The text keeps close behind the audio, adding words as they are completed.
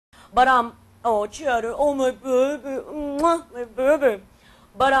But oh Cheddar, oh my baby, mwah, my baby.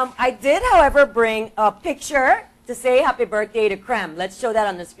 But I did, however, bring a picture to say happy birthday to Krem. Let's show that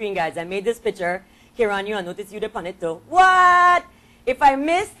on the screen, guys. I made this picture here on you. I noticed you upon it too. What? If I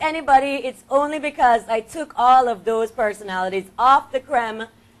missed anybody, it's only because I took all of those personalities off the Krem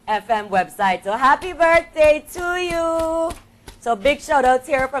FM website. So happy birthday to you. So big shout outs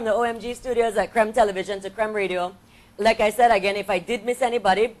here from the OMG studios at Krem Television to Krem Radio. Like I said again, if I did miss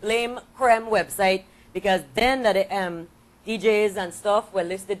anybody, blame Krem website because then the DJs and stuff were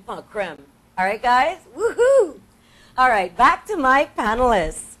listed on Krem. All right, guys? Woohoo! All right, back to my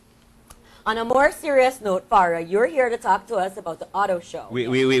panelists. On a more serious note, Farah, you're here to talk to us about the auto show.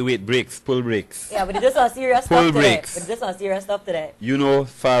 Wait, breaks, pull breaks. Yeah, we did this on serious stuff today. We did this on serious stuff today. You know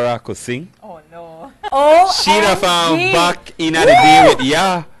Farah could sing? Oh, no. Oh, she the back in the day with,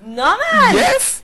 yeah. No, man. Yes.